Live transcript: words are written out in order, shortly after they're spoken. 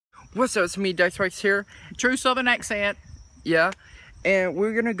What's up, it's me, Dex Rex here. True Southern accent. Yeah, and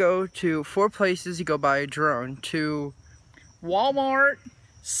we're gonna go to 4 places to go buy a drone. To Walmart,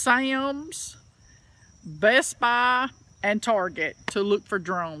 Sam's, Best Buy, and Target to look for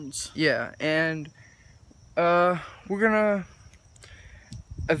drones. Yeah, and we're gonna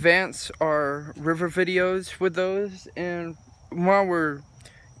advance our river videos with those, and when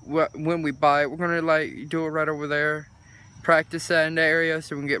we buy it, we're gonna like do it right over there, practice that in the area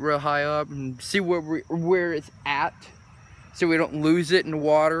so we can get real high up and see where it's at, so we don't lose it in the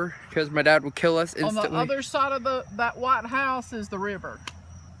water, because my dad will kill us instantly. On the other side of that white house is the river.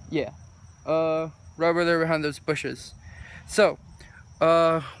 Yeah, right over there behind those bushes. So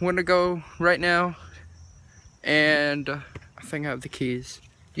we're gonna go right now, and I think I have the keys.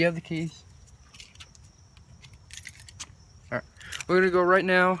 Do you have the keys? Alright, we're gonna go right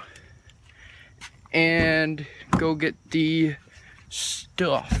now and go get the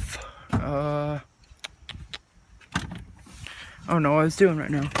stuff. I don't know what I was doing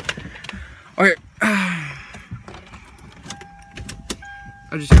right now. Okay. I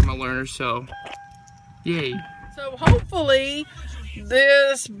just got my learner, so yay. So hopefully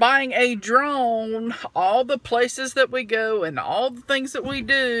this buying a drone, all the places that we go and all the things that we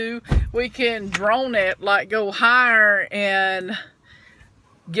do, we can drone it, like go higher and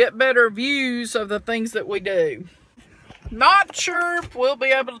get better views of the things that we do. Not sure if we'll be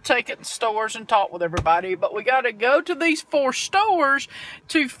able to take it in stores and talk with everybody, but we got to go to these 4 stores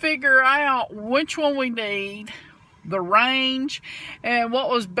to figure out which one we need, the range, and what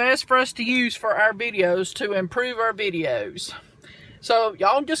was best for us to use for our videos to improve our videos. So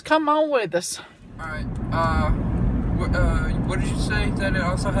y'all just come on with us. Alright, what did you say that it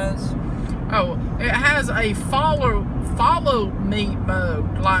also has? Oh, it has a follow me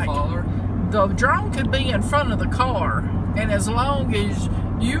mode. Like, the drone could be in front of the car, and as long as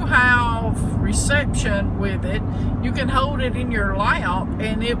you have reception with it, you can hold it in your lap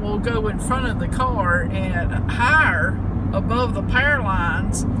and it will go in front of the car and higher above the power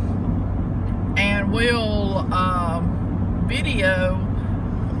lines, and will video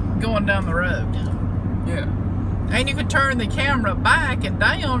going down the road. Yeah. And you can turn the camera back and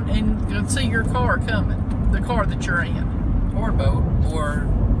down and you can see your car coming, the car that you're in. Or boat, or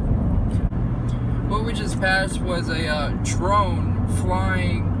what we just passed was a drone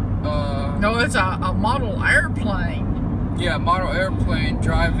flying. No, it's a model airplane. Yeah, model airplane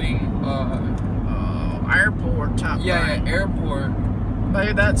driving. Airport type thing. Yeah, airport.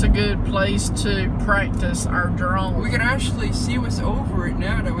 Maybe that's a good place to practice our drone. We can actually see what's over it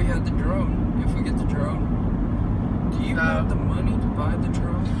now that we have the drone. If we get the drone. Do you have the money to buy the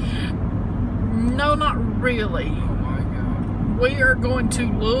drone? No, not really. Oh my god. We are going to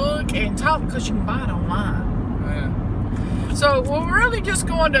look and talk, because you can buy it online. Yeah. So we're really just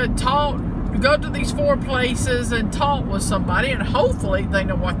going to go to these 4 places and talk with somebody, and hopefully they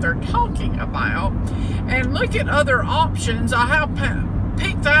know what they're talking about, and look at other options. I have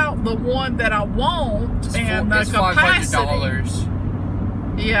picked out the one that I want, and the capacity. $500.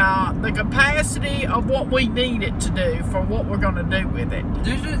 Yeah, the capacity of what we need it to do for what we're going to do with it.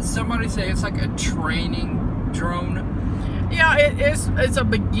 Didn't somebody say it's like a training drone? Yeah, it's a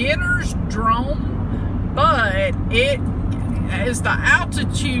beginner's drone, but it is the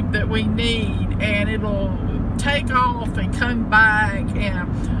altitude that we need, and it'll take off and come back,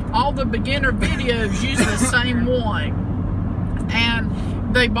 and all the beginner videos use the same one. And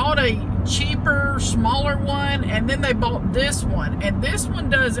they bought a cheaper, smaller one, and then they bought this one, and this one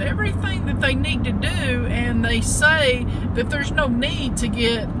does everything that they need to do, and they say that there's no need to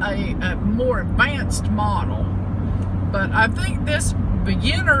get a more advanced model. But I think this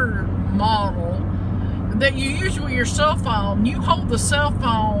beginner model that you use with your cell phone, you hold the cell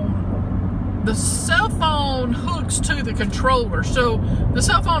phone hooks to the controller, so the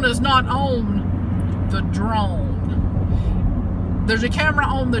cell phone is not on the drone. There's a camera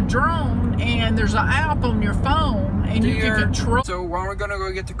on the drone, and there's an app on your phone, and you can control. So while we're gonna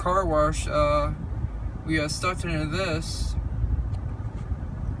go get the car wash, we stuffed it into this.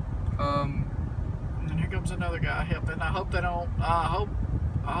 And here comes another guy helping. I hope they don't. I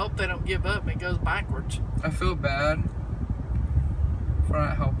hope they don't give up and it goes backwards. I feel bad for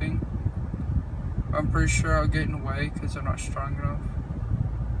not helping. I'm pretty sure I'll get in the way because I'm not strong enough.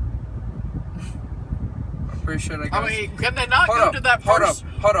 I'm pretty sure that guy's... I mean, can they not go to that first...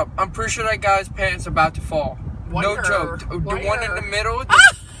 Hold up. I'm pretty sure that guy's pants are about to fall. Where? No joke. The one in the middle.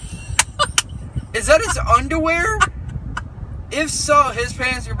 Is that his underwear? If so, his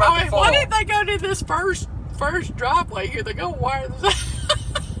pants are about to fall. Why didn't they go to this first driveway here? They go wire this.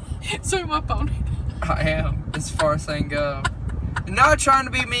 Zoom up on it. I am, as far as I can go. Not trying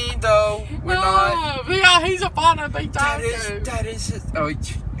to be mean though. We're not. Yeah, he's a fun of me. That is. Oh,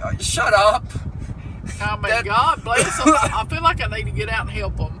 shut up. I mean, God bless him. I feel like I need to get out and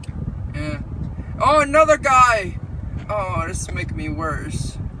help him. Yeah. Oh, another guy. Oh, this is making me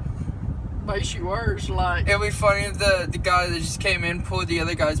worse. Makes you worse, like. It'd be funny if the guy that just came in pulled the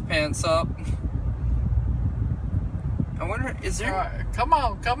other guy's pants up. I wonder, is there... Right, come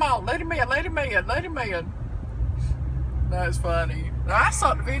on, let him in. That's funny. I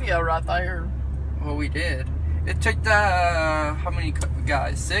saw the video right there. Well, we did. It took how many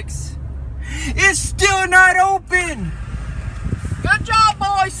guys? 6? It's still not open! Good job,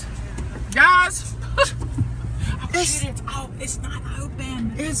 boys! Guys! It's not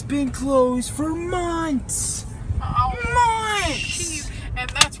open. It's been closed for months. Months. And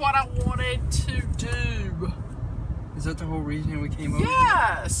that's what I wanted to do. Is that the whole reason we came over?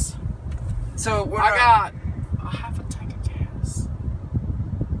 Yes. So I have a tank of gas.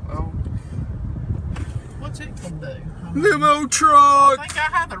 Oh. What's it gonna do? Limo truck. I think I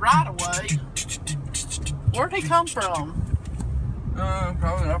have the right of way. Where'd he come from?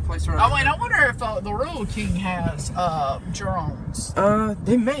 Probably not a place where. I mean, I wonder if the Rural King has drones.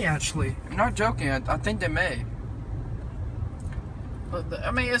 They may actually. I'm not joking. I think they may. But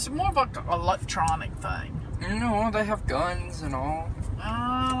I mean, it's more of like an electronic thing. No, they have guns and all.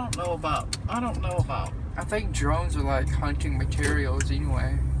 I don't know about. I think drones are like hunting materials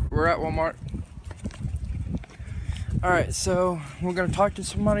anyway. We're at Walmart. Alright, so we're gonna talk to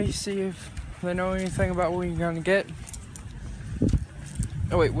somebody, see if they know anything about what you're gonna get.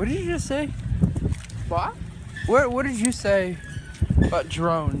 Oh wait, what did you just say? What? What did you say about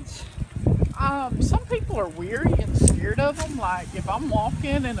drones? Some people are weary and scared of them. Like, if I'm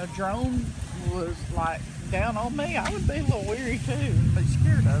walking and a drone was like down on me, I would be a little weary too and be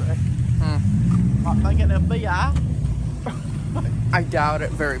scared of it. Not thinking FBI. I doubt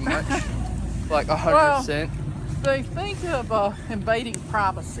it very much. Like 100%. Well, they think of invading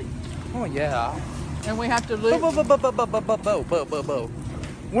privacy. Oh yeah. And we have to live.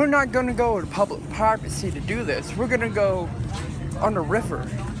 We're not gonna go to public privacy to do this. We're gonna go on the river.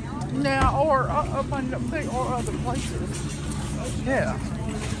 Now, or up on or other places. Yeah.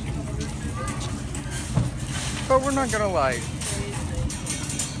 But we're not gonna like.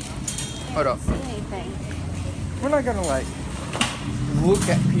 Hold up. We're not gonna like look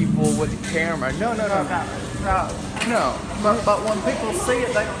at people with a camera. No. But when people see it,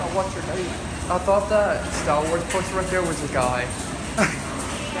 they don't know what you're doing. I thought that Star Wars poster right there was a guy.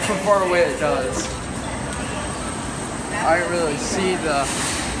 From far away it does. I didn't really see the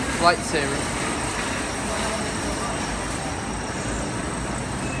lightsaber.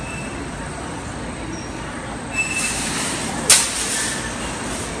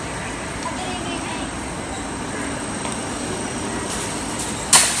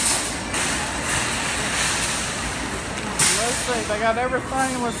 Let's see, they got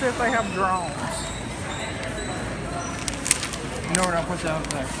everything. Let's see if they have drones. You know when I put the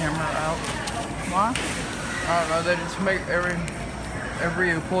camera out? Why? I don't know, they just make every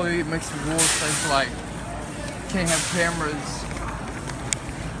employee makes the rules says like can't have cameras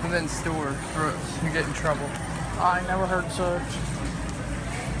within the store or else you get in trouble. I never heard such.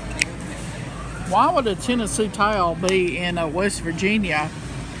 Why would a Tennessee tile be in a West Virginia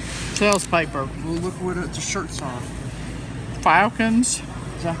sales paper? Well, look what the shirt's on. Falcons?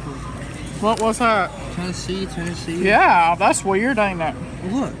 Exactly. What was that? Tennessee. Yeah, that's weird, ain't it?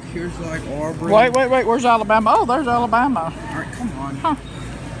 Look, here's like Auburn. Wait, where's Alabama? Oh, there's Alabama. Alright, come on. Huh.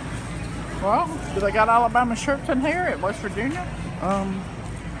 Well, do they got Alabama shirts in here at West Virginia?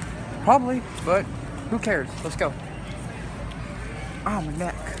 Probably, but who cares? Let's go. Oh, my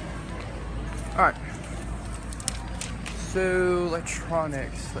neck. Alright. So,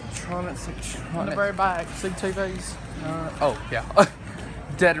 electronics. In the very back, see TVs. Oh, yeah.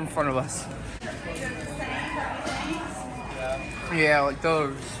 Dead in front of us. Yeah, like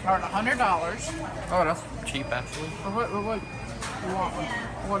those. Are $100. Oh, that's cheap, actually. What you want?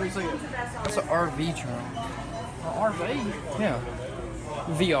 What is it? That's an RV drone. An RV? Yeah.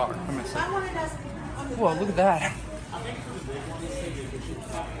 VR, I'm gonna say. Whoa, look at that.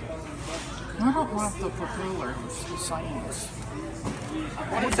 I don't like the propeller. It's the same.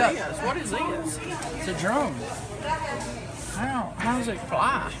 What is this? What is this? It's a drone. How does it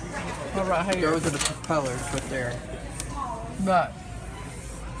fly? Oh, right here. Those are the propellers right there. But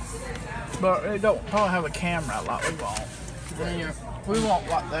it don't probably have a camera like we want. Yeah. We want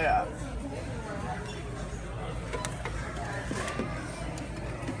like that.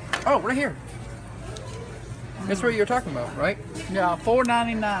 Oh, right here. That's what you're talking about, right? Yeah,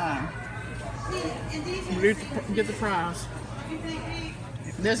 $4.99. Get the price.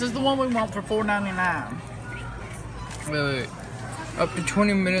 This is the one we want for $4.99. Wait. Up to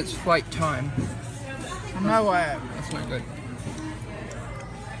 20 minutes flight time. No way. That's not good.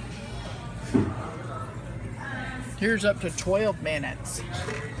 Here's up to 12 minutes.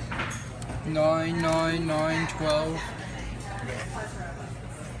 9, 9, 9, 12.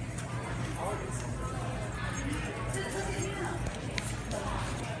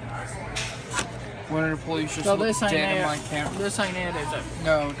 One of the police just looked dead in my camera. This ain't it, is it?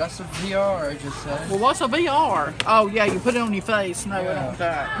 No, that's a VR I just said. Well, what's a VR? Oh, yeah, you put it on your face. No, we don't do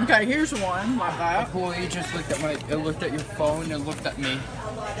that. Okay, here's one like that. The police just looked at it looked at your phone and looked at me.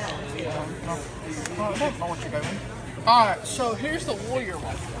 I don't know what you're doing. Alright, so here's the Warrior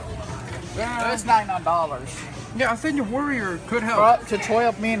one. That's $99. Yeah, I think the Warrior could help. For up to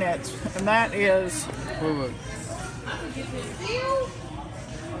 12 minutes, and that is... Wait.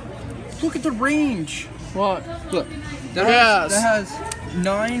 Look at the range. What? Look. That has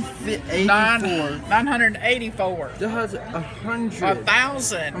 984. 984. That has 100.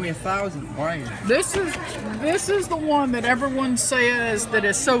 1,000. I mean 1,000. Why? This is the one that everyone says that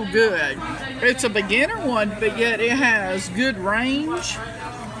is so good. It's a beginner one, but yet it has good range.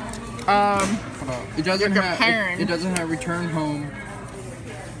 It doesn't have return home.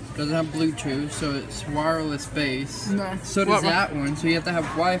 Doesn't have Bluetooth, so it's wireless base. No. So does that one, so you have to have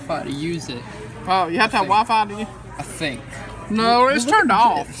Wi-Fi to use it. Oh, you have to have Wi-Fi to use? I think. No, it's turned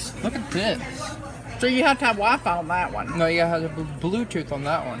off. Look at this. So you have to have Wi-Fi on that one. No, you gotta have Bluetooth on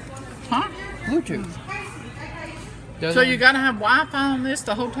that one. Huh? Bluetooth. So you gotta have Wi-Fi on this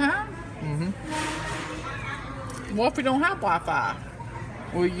the whole time? Mm-hmm. What if we don't have Wi-Fi?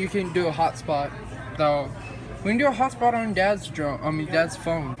 Well, you can do a hotspot, though. We can do a hotspot on Dad's Dad's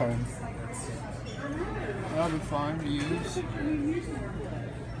phone. That'll be fine to use.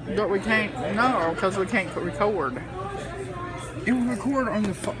 But we can't, no, because we can't record. It will record on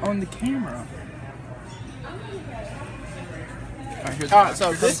the camera. Alright,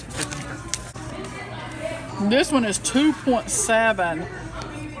 so this one is 2.7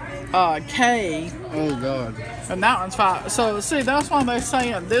 K. Oh God. And that one's 5. So see, that's why they're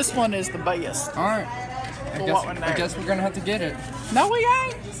saying this one is the best. Alright. I guess we're gonna have to get it. No, we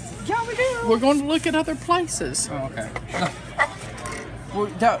ain't. Yeah, we do. We're going to look at other places. Oh, okay. Well,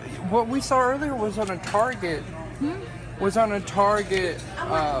 what we saw earlier was on a Target. Was on a Target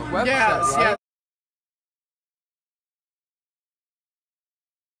website. Yes, right? yeah.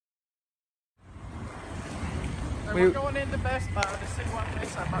 We're going into Best Buy to see what they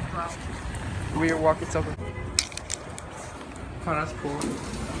say about drones. We are walking something. Oh, that's cool.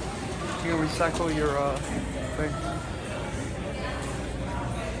 You can recycle your thing.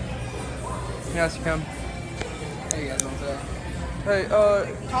 Yes, you come. Hey guys, what's up? Hey,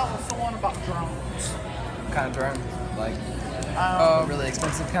 Tell us the one about drones. What kind of drone? Like Um, really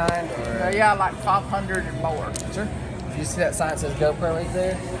expensive kind, or? yeah, like 500 and more. Sure. If you see that sign that says GoPro right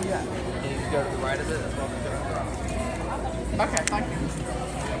there, Yeah. and you just go to the right of it, that's what we're doing. Okay, thank you.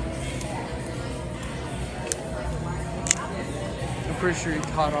 I'm pretty sure you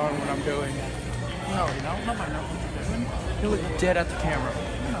caught on what I'm doing. No, you don't. Nobody knows what you're doing. You look dead at the camera.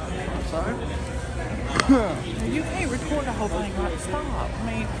 I'm sorry. You can't record the whole thing, right? Stop. I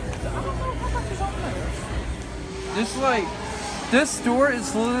mean, I don't know how much is on there. This store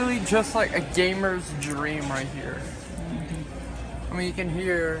is literally just like a gamer's dream right here. I mean, you can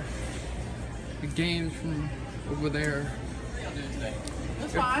hear the games from over there.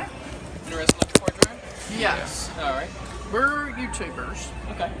 That's fine. Interested looking for a drone? Yes. All right. We're YouTubers.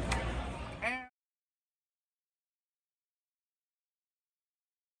 Okay. And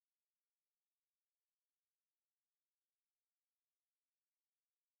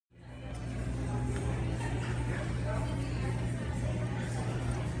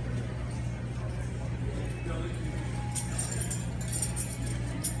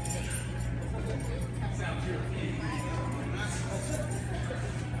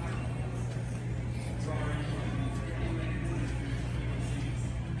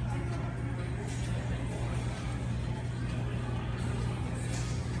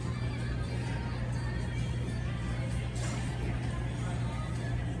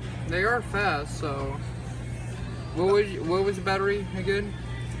They are fast, so. What was the battery again?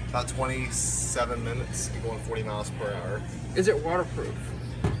 About 27 minutes, you're going 40 miles per hour. Is it waterproof?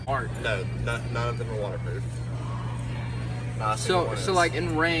 No, none of them are waterproof. Not a single So one so is. like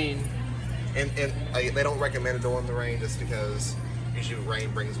in rain. And they don't recommend it during the rain just because usually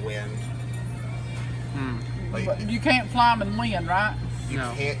rain brings wind. Like you can't fly them in wind, right? you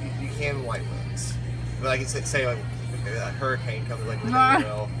No. can't you can light winds. But like say like a hurricane comes like Nah.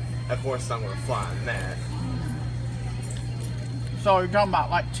 well, of course I'm gonna fly in that. So you're talking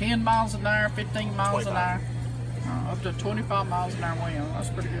about like 10 miles an hour, 15 miles an 25. hour? Up to 25 miles an hour wind. That's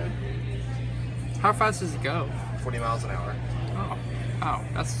pretty good. How fast does it go? 40 miles an hour. Oh, wow,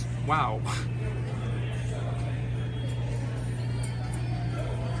 that's wow.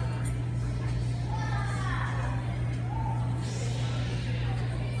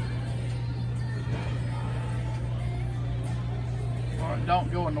 Or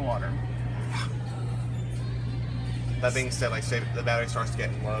don't go in the water. That being said, like say the battery starts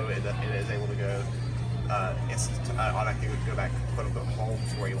getting low, it is able to go. Automatically go back, quote unquote, home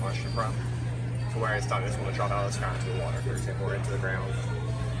to where you launched it from, to where it's not just going to drop out of the sky into the water, for example, or into the ground.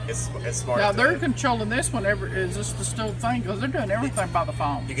 It's smart. Yeah, they're controlling this one. Is this the still thing? Because they're doing everything by the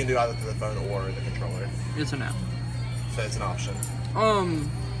phone. You can do either through the phone or the controller, It's an app. so it's an option.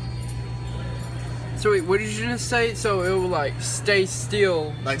 So wait, what did you just say? So it will like stay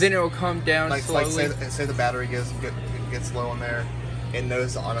still, Like- then it will come down slowly. Say the battery gets low on there, it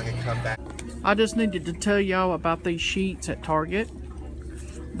knows to automatically come back. I just needed to tell y'all about these sheets at Target.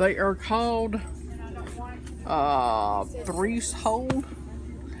 They are called Threehold.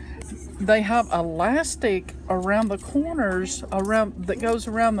 They have elastic around the corners that goes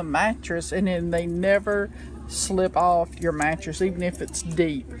around the mattress, and then they never slip off your mattress, even if it's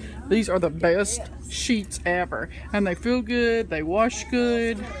deep. These are the best sheets ever, and they feel good. They wash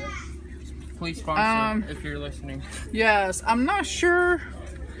good. Please sponsor if you're listening. Yes, I'm not sure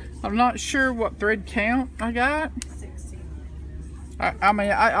what thread count I got. I mean,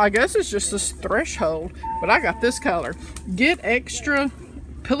 I guess it's just this threshold, but I got this color. Get extra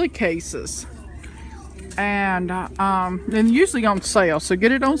pillowcases, and usually on sale, so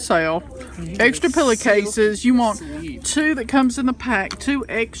get it on sale. Extra pillowcases. You want 2 that comes in the pack, 2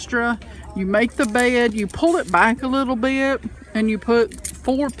 extra. You make the bed, you pull it back a little bit, and you put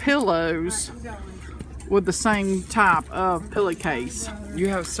 4 pillows with the same type of pillowcase. You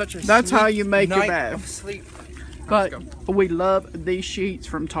have such a That's how you make your night bed. of sleep. But we love these sheets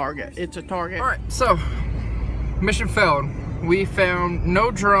from Target. It's a Target. All right, so mission failed. We found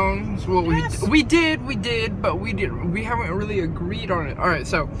no drones. Well, we did, but we haven't really agreed on it. All right,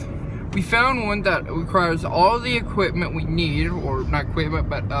 so we found one that requires all the equipment we need, or not equipment,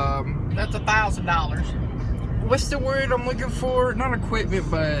 but That's $1,000. what's the word I'm looking for? Not equipment,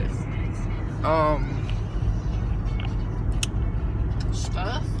 but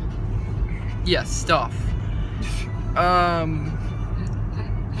Stuff. yes, stuff. I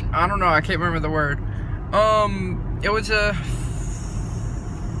don't know. I can't remember the word. It was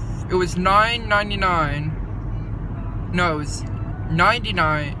 $9.99. No, it was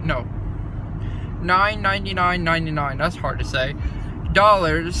 $99. No, $9.99.99. That's hard to say.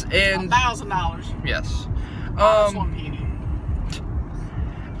 Dollars and $1,000. yes. That's 1 penny.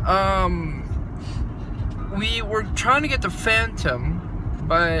 We were trying to get the Phantom,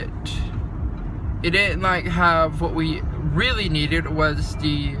 but it didn't like have what we really needed. Was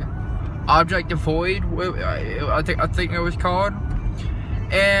the Object Void, I think it was called.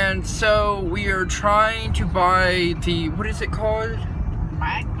 And so we are trying to buy the, what is it called?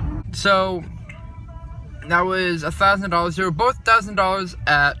 Magnum. So that was $1,000. They were both $1,000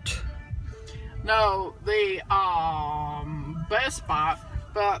 at No, the Best Buy,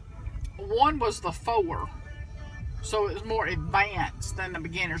 but one was the 4, so it was more advanced than the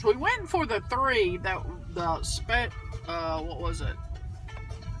beginners. We went for the 3, what was it?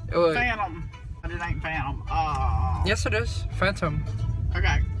 Phantom. But it ain't Phantom. Yes, it is Phantom.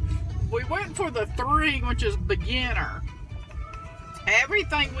 Okay. We went for the 3, which is beginner.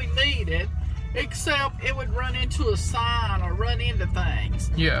 Everything we needed, except it would run into a sign or run into things.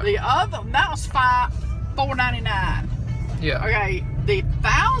 Yeah. The other, that was $4.99. Yeah. Okay, the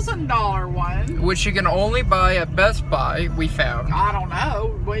 $1,000 one, Which you can only buy at Best Buy, we found. I don't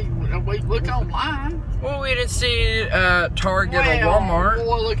know. We look online. Well, we didn't see it at Target or Walmart.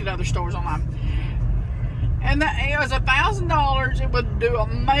 We'll look at other stores online. And it was $1,000. It would do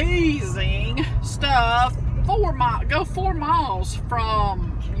amazing stuff. Go 4 miles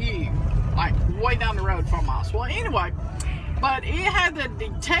from you, like way down the road, 4 miles. Well, anyway, but it had the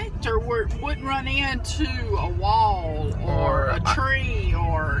detector where it wouldn't run into a wall or a tree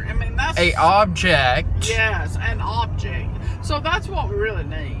or, I mean, that's a object. Yes, an object. So that's what we really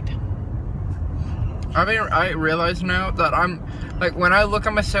need. I mean, I realize now that I'm, like, when I look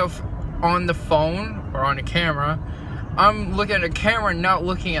at myself on the phone or on the camera, I'm looking at the camera, not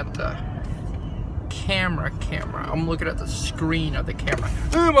looking at the camera. I'm looking at the screen of the camera.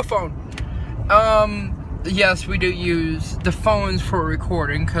 Ooh, my phone. Yes, we do use the phones for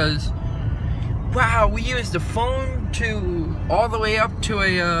recording, because, wow, we use the phone to all the way up to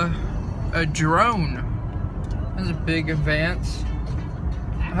a drone. That's a big advance.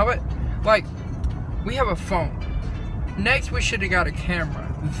 How about, like, we have a phone. Next, we should have got a camera,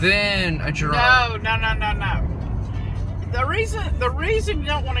 then a drone. No. The reason you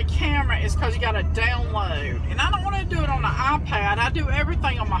don't want a camera is because you got to download, and I don't want to do it on the iPad. I do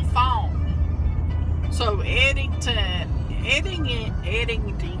everything on my phone. So editing,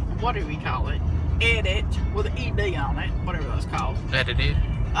 what do we call it? Edit with an ED on it, whatever that's called. Edited.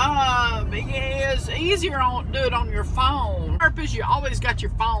 It's easier to do it on your phone. The purpose, you always got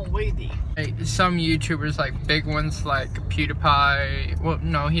your phone with you. Hey, some YouTubers, like big ones like PewDiePie, well,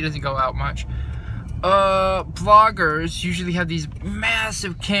 no, he doesn't go out much. Vloggers usually have these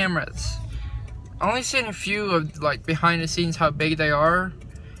massive cameras. I only seen a few of, like, behind the scenes how big they are,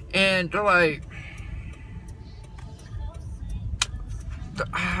 and they're like,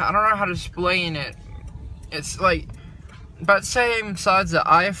 I don't know how to explain it. It's like about the same size as the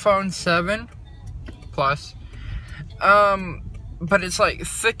iPhone 7 Plus, but it's like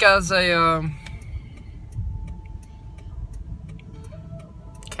thick as a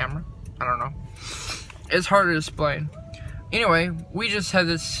camera. I don't know. It's hard to explain. Anyway, we just have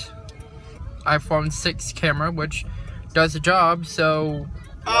this iPhone 6 camera, which does the job, so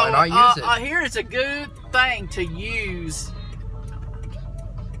why not use it? Here's a good thing to use.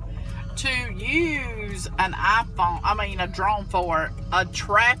 An a drone for a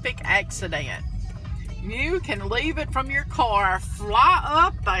traffic accident. You can leave it from your car, fly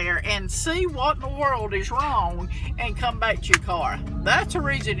up there, and see what in the world is wrong, and come back to your car. That's the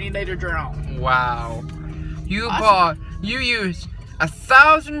reason you need a drone. Wow. You used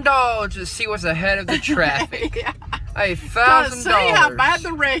 $1,000 to see what's ahead of the traffic. Yeah. $1,000. To see how bad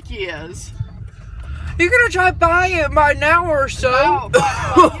the wreck is. You're gonna drive by it by an hour or so. No,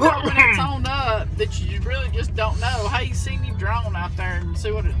 but when it's on up, that you really just don't know. Hey, send your drone out there and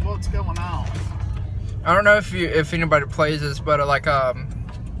see what's going on. I don't know if anybody plays this, but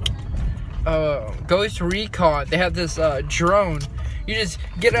Ghost Recon, they have this drone. You just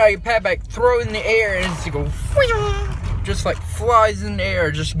get it out of your pad bag, throw it in the air, and it's go just like flies in the air,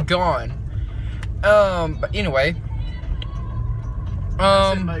 just gone. But anyway,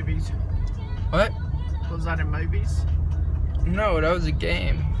 That's in movies. what? Was that in movies? No, that was a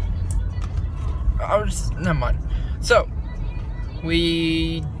game. Never mind. So,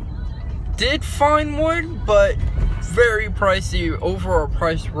 we did find one, but very pricey, over our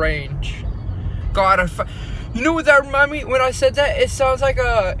price range. God, you know what that reminded me? When I said that, it sounds like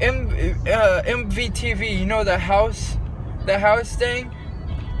a MVTV. You know the house thing?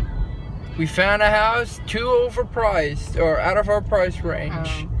 We found a house, too overpriced, or out of our price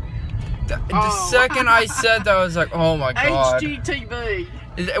range. The second I said that, I was like, oh my god. HGTV.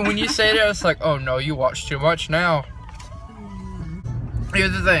 When you say that, it's like, oh no, you watch too much now.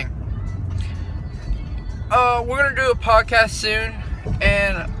 Here's the thing. We're gonna do a podcast soon,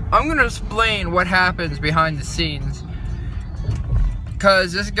 and I'm gonna explain what happens behind the scenes.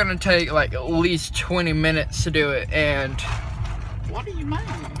 Cause this is gonna take like at least 20 minutes to do it, and what do you mean?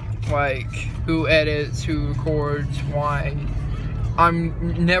 Like, who edits, who records, why.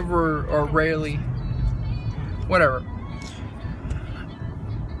 I'm never or rarely, whatever.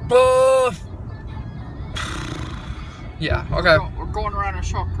 Yeah, okay. We're going around a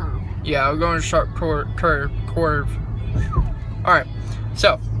sharp curve. Yeah, we're going a sharp curve. Alright,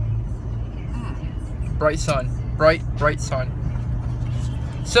 so. Bright sun. Bright sun.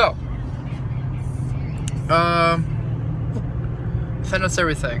 So. I think that's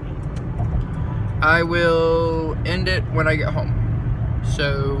everything. I will end it when I get home.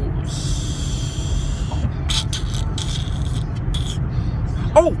 So.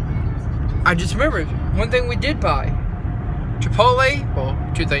 Oh! I just remembered. One thing we did buy. Chipotle. Well,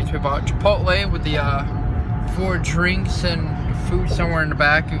 two things we bought. Chipotle with the 4 drinks and food somewhere in the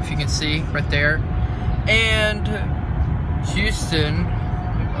back, if you can see right there. And Houston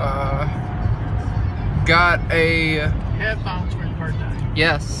got a headphones for his birthday.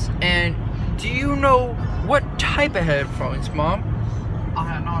 Yes. And do you know what type of headphones, Mom? I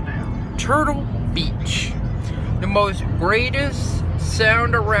have no idea. Turtle Beach. The most greatest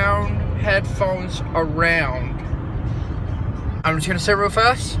sound around headphones around. I'm just gonna say it real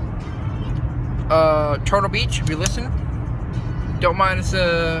fast. Turtle Beach, if you listen. Don't mind us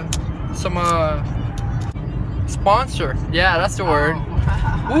some sponsor. Yeah, that's the word.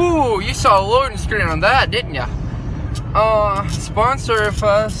 Ooh, you saw a loading screen on that, didn't ya? Sponsor of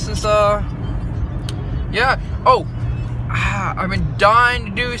us is yeah. Oh, I've been dying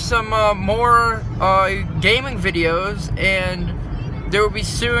to do some more gaming videos, and there will be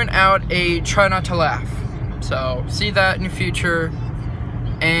soon out a Try Not to Laugh. So see that in the future,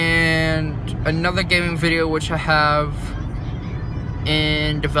 and another gaming video which I have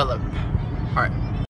and develop. All right.